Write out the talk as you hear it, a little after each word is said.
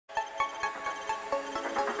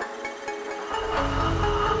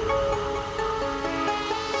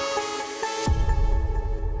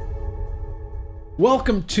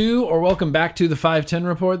Welcome back to the 510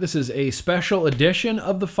 Report. This is a special edition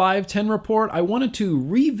of the 510 Report. I wanted to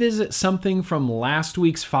revisit something from last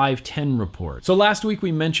week's 510 Report. So last week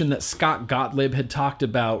we mentioned that Scott Gottlieb had talked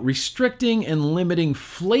about restricting and limiting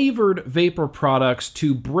flavored vapor products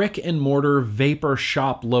to brick and mortar vapor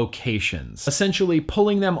shop locations, essentially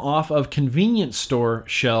pulling them off of convenience store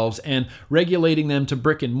shelves and regulating them to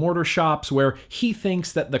brick and mortar shops where he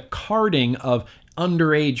thinks that the carding of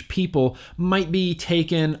underage people might be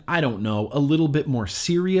taken, I don't know, a little bit more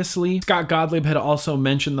seriously. Scott Gottlieb had also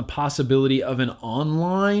mentioned the possibility of an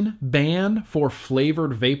online ban for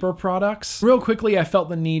flavored vapor products. Real quickly, I felt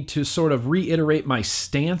the need to sort of reiterate my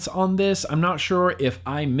stance on this. I'm not sure if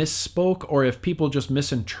I misspoke or if people just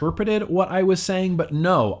misinterpreted what I was saying, but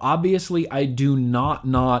no, obviously I do not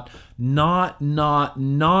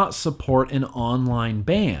support an online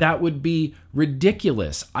ban. That would be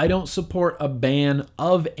ridiculous. I don't support a ban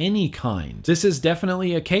of any kind. This is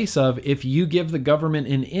definitely a case of if you give the government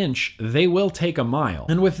an inch, they will take a mile.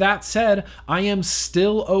 And with that said, I am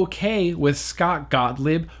still okay with Scott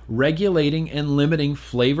Gottlieb regulating and limiting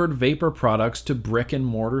flavored vapor products to brick and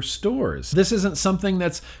mortar stores. This isn't something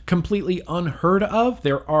that's completely unheard of.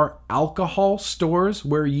 There are alcohol stores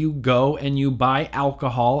where you go and you buy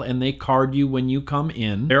alcohol and they card you when you come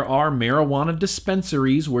in. There are marijuana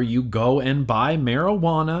dispensaries where you go and buy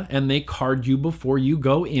marijuana and they card you before you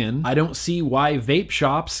go in. I don't see why vape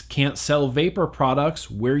shops can't sell vapor products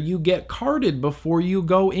where you get carded before you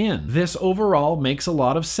go in. This overall makes a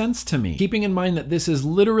lot of sense to me. Keeping in mind that this is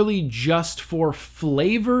literally just for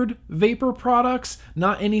flavored vapor products,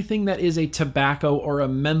 not anything that is a tobacco or a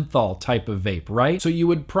menthol type of vape, right? So you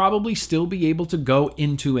would probably still be able to go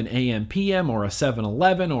into an AM/PM or a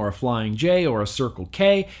 7-Eleven or a Flying J or a Circle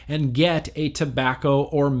K and get a tobacco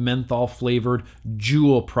or menthol flavored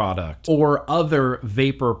Juul product or other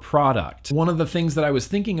vapor product. One of the things that I was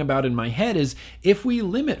thinking about in my head is if we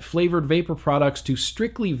limit flavored vapor products to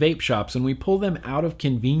strictly vape shops and we pull them out of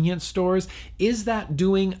convenience stores, is that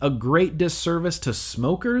doing a great disservice to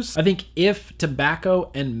smokers? I think if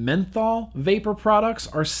tobacco and menthol vapor products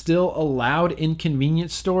are still allowed in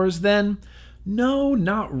convenience stores, then no,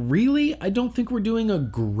 not really. I don't think we're doing a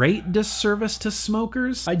great disservice to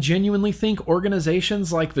smokers. I genuinely think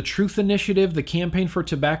organizations like the Truth Initiative, the Campaign for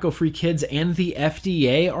Tobacco-Free Kids, and the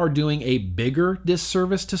FDA are doing a bigger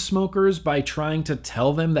disservice to smokers by trying to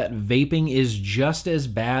tell them that vaping is just as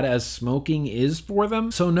bad as smoking is for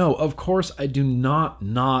them. So no, of course, I do not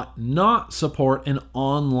support an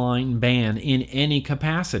online ban in any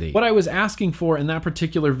capacity. What I was asking for in that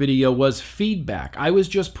particular video was feedback. I was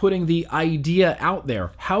just putting the idea out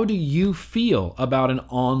there. How do you feel about an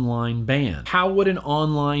online ban? How would an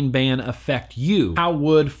online ban affect you? How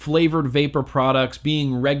would flavored vapor products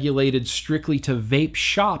being regulated strictly to vape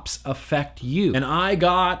shops affect you? And I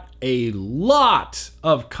got a lot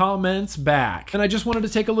of comments back. And I just wanted to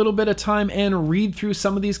take a little bit of time and read through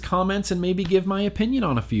some of these comments and maybe give my opinion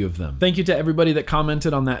on a few of them. Thank you to everybody that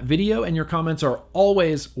commented on that video, and your comments are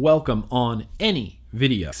always welcome on any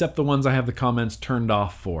video, except the ones I have the comments turned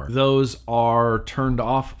off for. Those are turned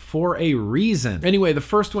off for a reason. Anyway, the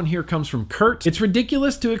first one here comes from Kurt. It's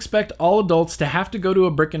ridiculous to expect all adults to have to go to a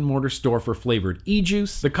brick and mortar store for flavored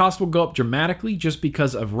e-juice. The cost will go up dramatically just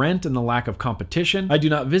because of rent and the lack of competition. I do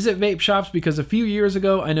not visit vape shops because a few years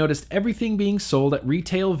ago I noticed everything being sold at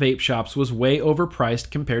retail vape shops was way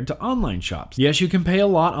overpriced compared to online shops. Yes, you can pay a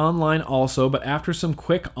lot online also, but after some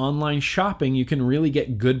quick online shopping, you can really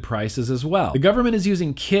get good prices as well. The government is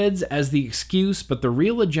using kids as the excuse, but the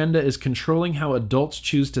real agenda is controlling how adults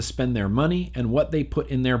choose to spend their money and what they put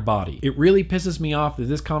in their body. It really pisses me off that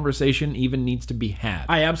this conversation even needs to be had.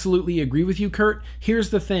 I absolutely agree with you, Kurt.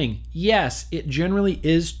 Here's the thing. Yes, it generally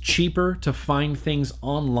is cheaper to find things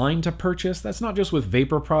online to purchase. That's not just with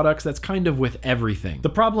vapor products, that's kind of with everything. The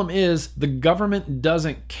problem is the government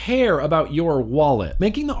doesn't care about your wallet.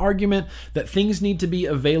 Making the argument that things need to be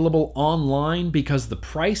available online because the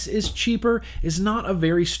price is cheaper is not a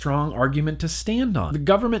very strong argument to stand on. The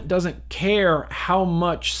government doesn't care how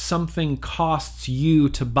much something costs you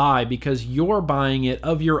to buy because you're buying it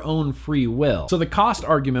of your own free will. So the cost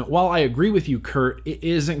argument, while I agree with you, Kurt, it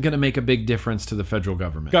isn't going to make a big difference to the federal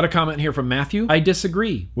government. Got a comment here from Matthew. I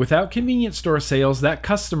disagree. Without convenience store sales, that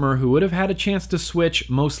customer who would have had a chance to switch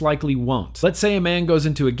most likely won't. Let's say a man goes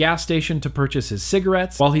into a gas station to purchase his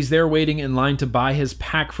cigarettes. While he's there waiting in line to buy his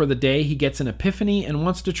pack for the day, he gets an epiphany and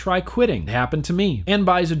wants to try quitting. It happened to me. me and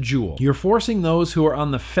buys a Juul. You're forcing those who are on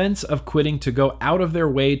the fence of quitting to go out of their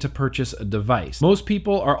way to purchase a device. Most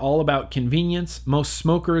people are all about convenience. Most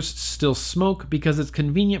smokers still smoke because it's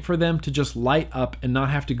convenient for them to just light up and not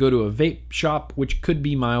have to go to a vape shop, which could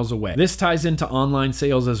be miles away. This ties into online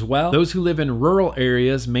sales as well. Those who live in rural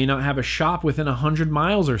areas may not have a shop within 100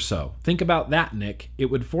 miles or so. Think about that, Nick. It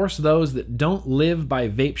would force those that don't live by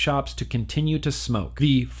vape shops to continue to smoke.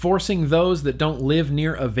 The forcing those that don't live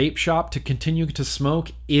near a vape shop to continue to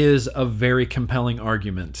smoke is a very compelling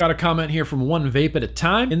argument. Got a comment here from One Vape at a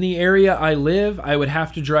Time. In the area I live, I would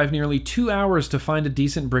have to drive nearly 2 hours to find a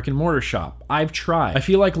decent brick and mortar shop. I've tried. I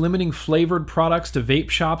feel like limiting flavored products to vape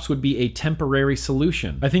shops would be a temporary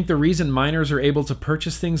solution. I think the reason minors are able to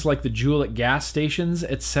purchase things like the Juul at gas stations,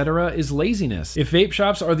 etc. is laziness. If vape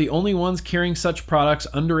shops are the only ones carrying such products,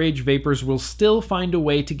 underage vapors will still find a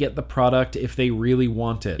way to get the product if they really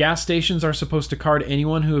want it. Gas stations are supposed to card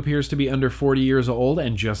anyone who appears to be under 40 years old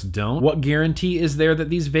and just don't. What guarantee is there that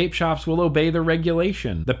these vape shops will obey the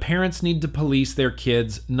regulation? The parents need to police their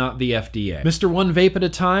kids, not the FDA. Mr. One Vape at a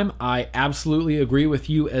Time, I absolutely agree with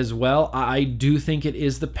you as well. I do think it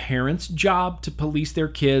is the parents' job to police their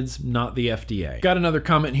kids, not the FDA. Got another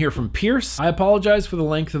comment here from Pierce. I apologize for the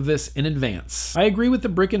length of this in advance. I agree with the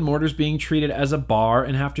brick and mortars being treated as a bar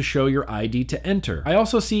and have to show your ID to enter. I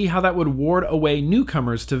also see how that would ward away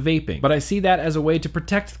newcomers to vaping, but I see that as a way to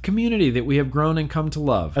protect the community that we have grown and come to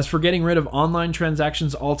love. As for getting rid of online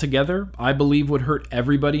transactions altogether, I believe would hurt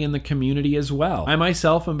everybody in the community as well. I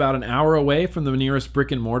myself am about an hour away from the nearest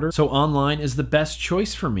brick and mortar, so online is the best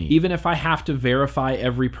choice for me, even if I have to verify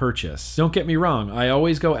every purchase. Don't get me wrong, I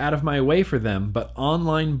always go out of my way for them, but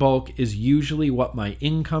online bulk is usually what my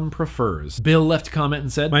income prefers. Bill left a comment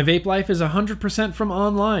and said, my vape life is 100% from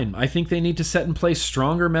online. I think they need to set in place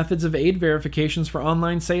stronger methods of aid verifications for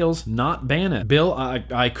online sales, not ban it. Bill,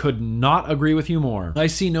 I could not agree with you more. I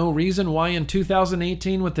see no reason why in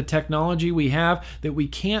 2018 with the technology we have that we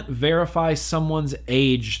can't verify someone's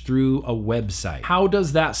age through a website. How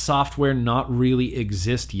does that software not really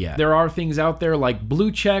exist yet? There are things out there like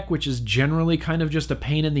Blue Check, which is generally kind of just a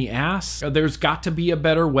pain in the ass. There's got to be a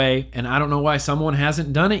better way, and I don't know why someone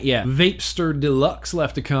hasn't done it yet. Vapester Deluxe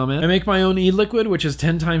left a comment. I make my own e-liquid, which is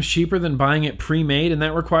 10 times cheaper than buying it pre-made, and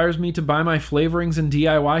that requires me to buy my flavorings and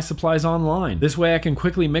DIY supplies online. This way I can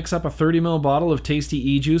quickly mix up a 30ml bottle of tasty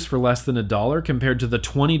e-juice for less than $1 compared to the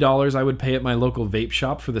 $20 I would pay at my local vape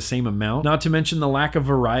shop for the same amount, not to mention the lack of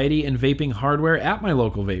variety in vaping hardware at my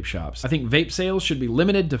local vape shops. I think vape sales should be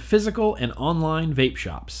limited to physical and online vape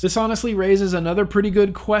shops. This honestly raises another pretty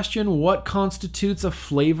good question. What constitutes a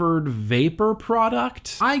flavored vapor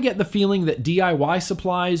product? I get the feeling that DIY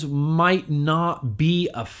supplies might not be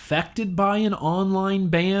affected by an online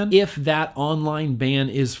ban if that online ban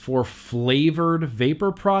is for flavored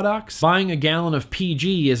vapor products. Buying a gallon of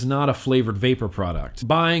PG is not a flavored vapor product.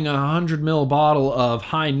 Buying a 100ml bottle of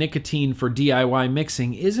high nicotine for DIY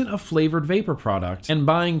mixing isn't a flavored vapor product. And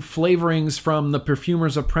buying flavorings from the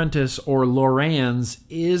Perfumer's Apprentice or Loran's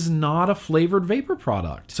is not a flavored vapor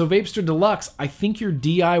product. So Vapester Deluxe, I think your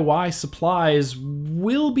DIY supplies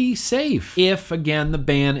will be safe if, again, the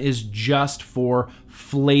ban is just for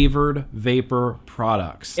flavored vapor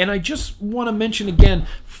products. And I just want to mention again,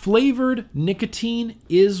 flavored nicotine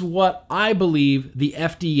is what I believe the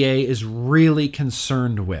FDA is really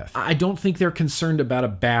concerned with. I don't think they're concerned about a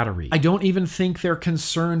battery. I don't even think they're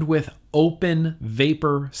concerned with open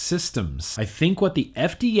vapor systems. I think what the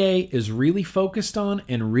FDA is really focused on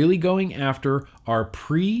and really going after are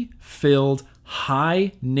pre-filled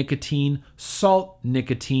high nicotine, salt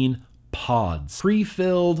nicotine pods.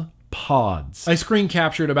 Pre-filled pods. I screen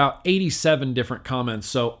captured about 87 different comments,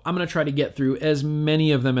 so I'm going to try to get through as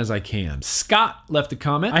many of them as I can. Scott left a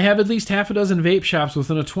comment. I have at least half a dozen vape shops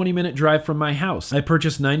within a 20-minute drive from my house. I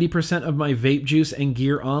purchased 90% of my vape juice and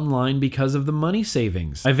gear online because of the money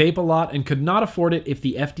savings. I vape a lot and could not afford it if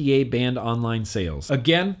the FDA banned online sales.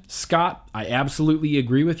 Again, Scott, I absolutely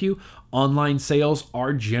agree with you. Online sales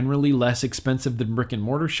are generally less expensive than brick and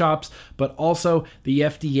mortar shops, but also the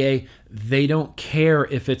FDA, they don't care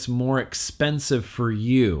if it's more expensive for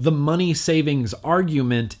you. The money savings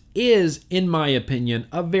argument is, in my opinion,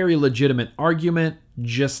 a very legitimate argument,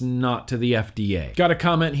 just not to the FDA. Got a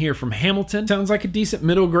comment here from Hamilton. Sounds like a decent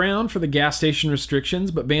middle ground for the gas station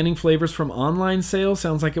restrictions, but banning flavors from online sales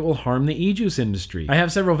sounds like it will harm the e-juice industry. I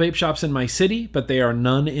have several vape shops in my city, but there are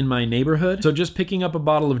none in my neighborhood, so just picking up a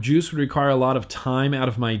bottle of juice would require a lot of time out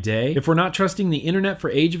of my day. If we're not trusting the internet for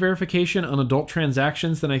age verification on adult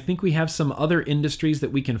transactions, then I think we have some other industries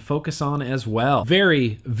that we can focus on as well.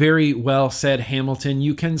 Very, very well said, Hamilton.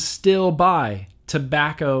 You can still buy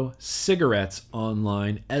tobacco, cigarettes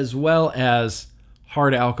online, as well as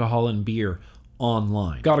hard alcohol and beer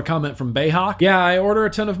online. Got a comment from Bayhawk. Yeah, I order a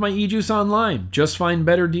ton of my e-juice online. Just find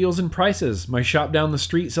better deals and prices. My shop down the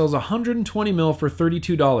street sells 120 ml for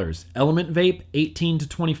 $32. Element Vape, $18 to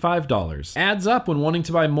 $25. Adds up when wanting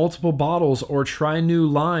to buy multiple bottles or try new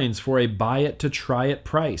lines for a buy it to try it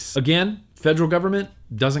price. Again, federal government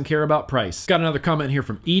doesn't care about price. Got another comment here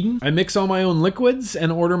from Eden. I mix all my own liquids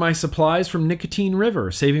and order my supplies from Nicotine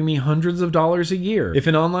River, saving me hundreds of dollars a year. If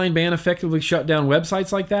an online ban effectively shut down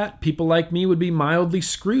websites like that, people like me would be mildly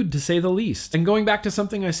screwed, to say the least. And going back to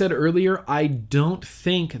something I said earlier, I don't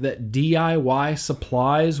think that DIY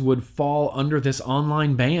supplies would fall under this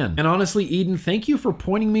online ban. And honestly, Eden, thank you for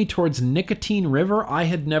pointing me towards Nicotine River. I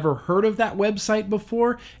had never heard of that website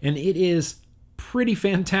before, and it is pretty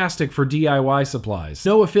fantastic for DIY supplies.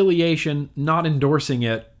 No affiliation, not endorsing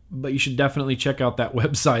it, but you should definitely check out that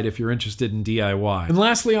website if you're interested in DIY. And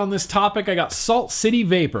lastly on this topic, I got Salt City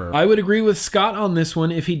Vapor. I would agree with Scott on this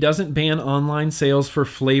one if he doesn't ban online sales for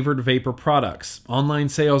flavored vapor products. Online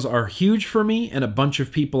sales are huge for me and a bunch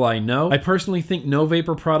of people I know. I personally think no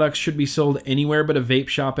vapor products should be sold anywhere but a vape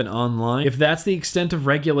shop and online. If that's the extent of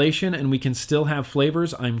regulation and we can still have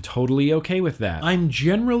flavors, I'm totally okay with that. I'm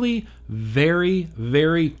generally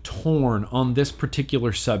very torn on this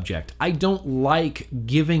particular subject. I don't like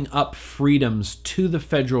giving up freedoms to the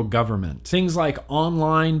federal government. Things like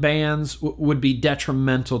online bans would be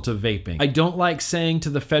detrimental to vaping. I don't like saying to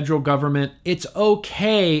the federal government, it's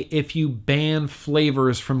okay if you ban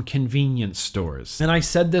flavors from convenience stores. And I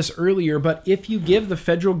said this earlier, but if you give the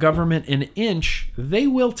federal government an inch, they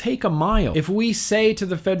will take a mile. If we say to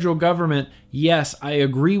the federal government, yes, I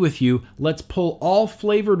agree with you, let's pull all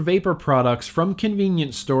flavored vapor products from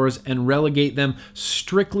convenience stores and relegate them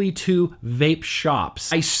strictly to vape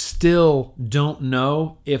shops, I still don't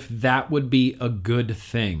know if that would be a good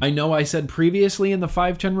thing. I know I said previously in the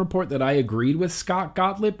 510 report that I agreed with Scott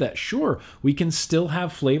Gottlieb that sure, we can still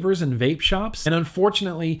have flavors in vape shops. And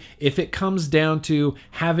unfortunately, if it comes down to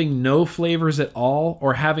having no flavors at all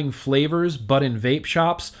or having flavors but in vape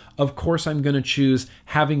shops, of course I'm going to choose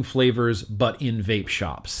having flavors but in vape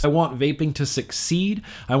shops. I want vaping to succeed.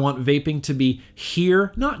 I want vaping to be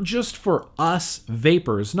here, not just for us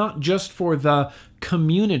vapors, not just for the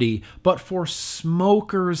community, but for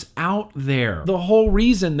smokers out there. The whole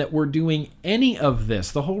reason that we're doing any of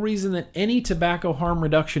this, the whole reason that any tobacco harm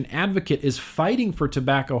reduction advocate is fighting for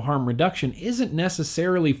tobacco harm reduction isn't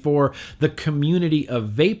necessarily for the community of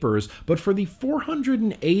vapors, but for the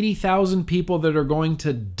 480,000 people that are going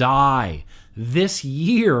to die this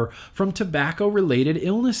year from tobacco-related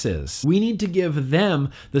illnesses. We need to give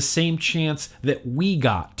them the same chance that we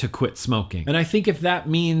got to quit smoking. And I think if that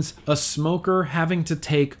means a smoker having to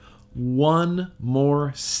take one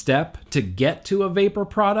more step to get to a vapor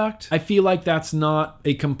product, I feel like that's not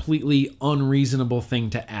a completely unreasonable thing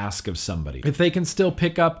to ask of somebody. If they can still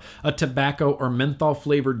pick up a tobacco or menthol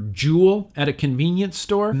flavored Juul at a convenience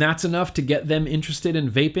store, and that's enough to get them interested in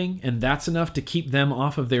vaping, and that's enough to keep them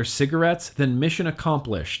off of their cigarettes, then mission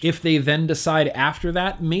accomplished. If they then decide after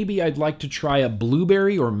that, maybe I'd like to try a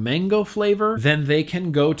blueberry or mango flavor, then they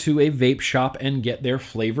can go to a vape shop and get their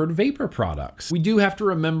flavored vapor products. We do have to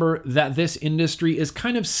remember that this industry is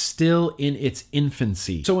kind of still in its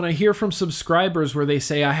infancy. So when I hear from subscribers where they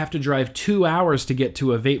say I have to drive 2 hours to get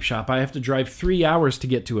to a vape shop, I have to drive 3 hours to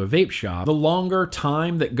get to a vape shop, the longer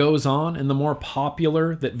time that goes on and the more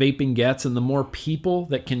popular that vaping gets and the more people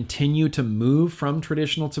that continue to move from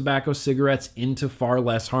traditional tobacco cigarettes into far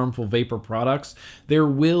less harmful vapor products, there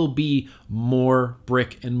will be more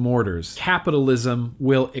brick and mortars. Capitalism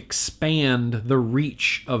will expand the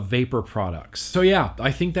reach of vapor products. So yeah,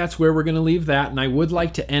 I think that's where we're going to leave that, and I would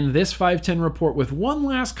like to end this 510 report with one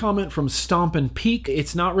last comment from Stomp and Peak.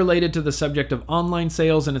 It's not related to the subject of online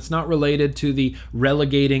sales, and it's not related to the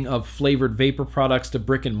relegating of flavored vapor products to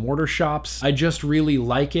brick and mortar shops. I just really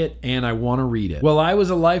like it, and I want to read it. Well, I was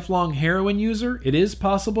a lifelong heroin user. It is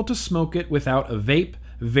possible to smoke it without a vape.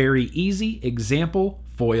 Very easy. Example,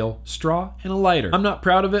 foil, straw, and a lighter. I'm not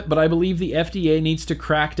proud of it, but I believe the FDA needs to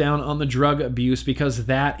crack down on the drug abuse because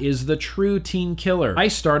that is the true teen killer. I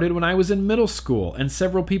started when I was in middle school, and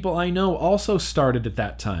several people I know also started at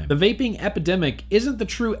that time. The vaping epidemic isn't the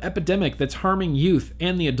true epidemic that's harming youth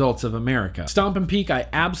and the adults of America. Stomp and Peak, I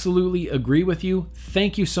absolutely agree with you.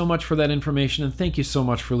 Thank you so much for that information, and thank you so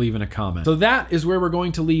much for leaving a comment. So that is where we're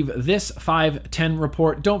going to leave this 510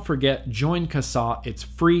 report. Don't forget, join CASA. It's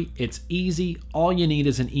free, it's easy. All you need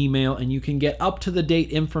is an email, and you can get up-to-the-date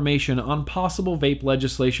information on possible vape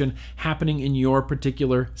legislation happening in your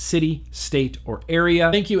particular city, state, or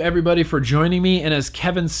area. Thank you everybody for joining me, and as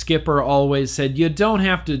Kevin Skipper always said, you don't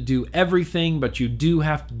have to do everything, but you do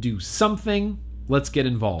have to do something. Let's get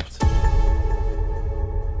involved.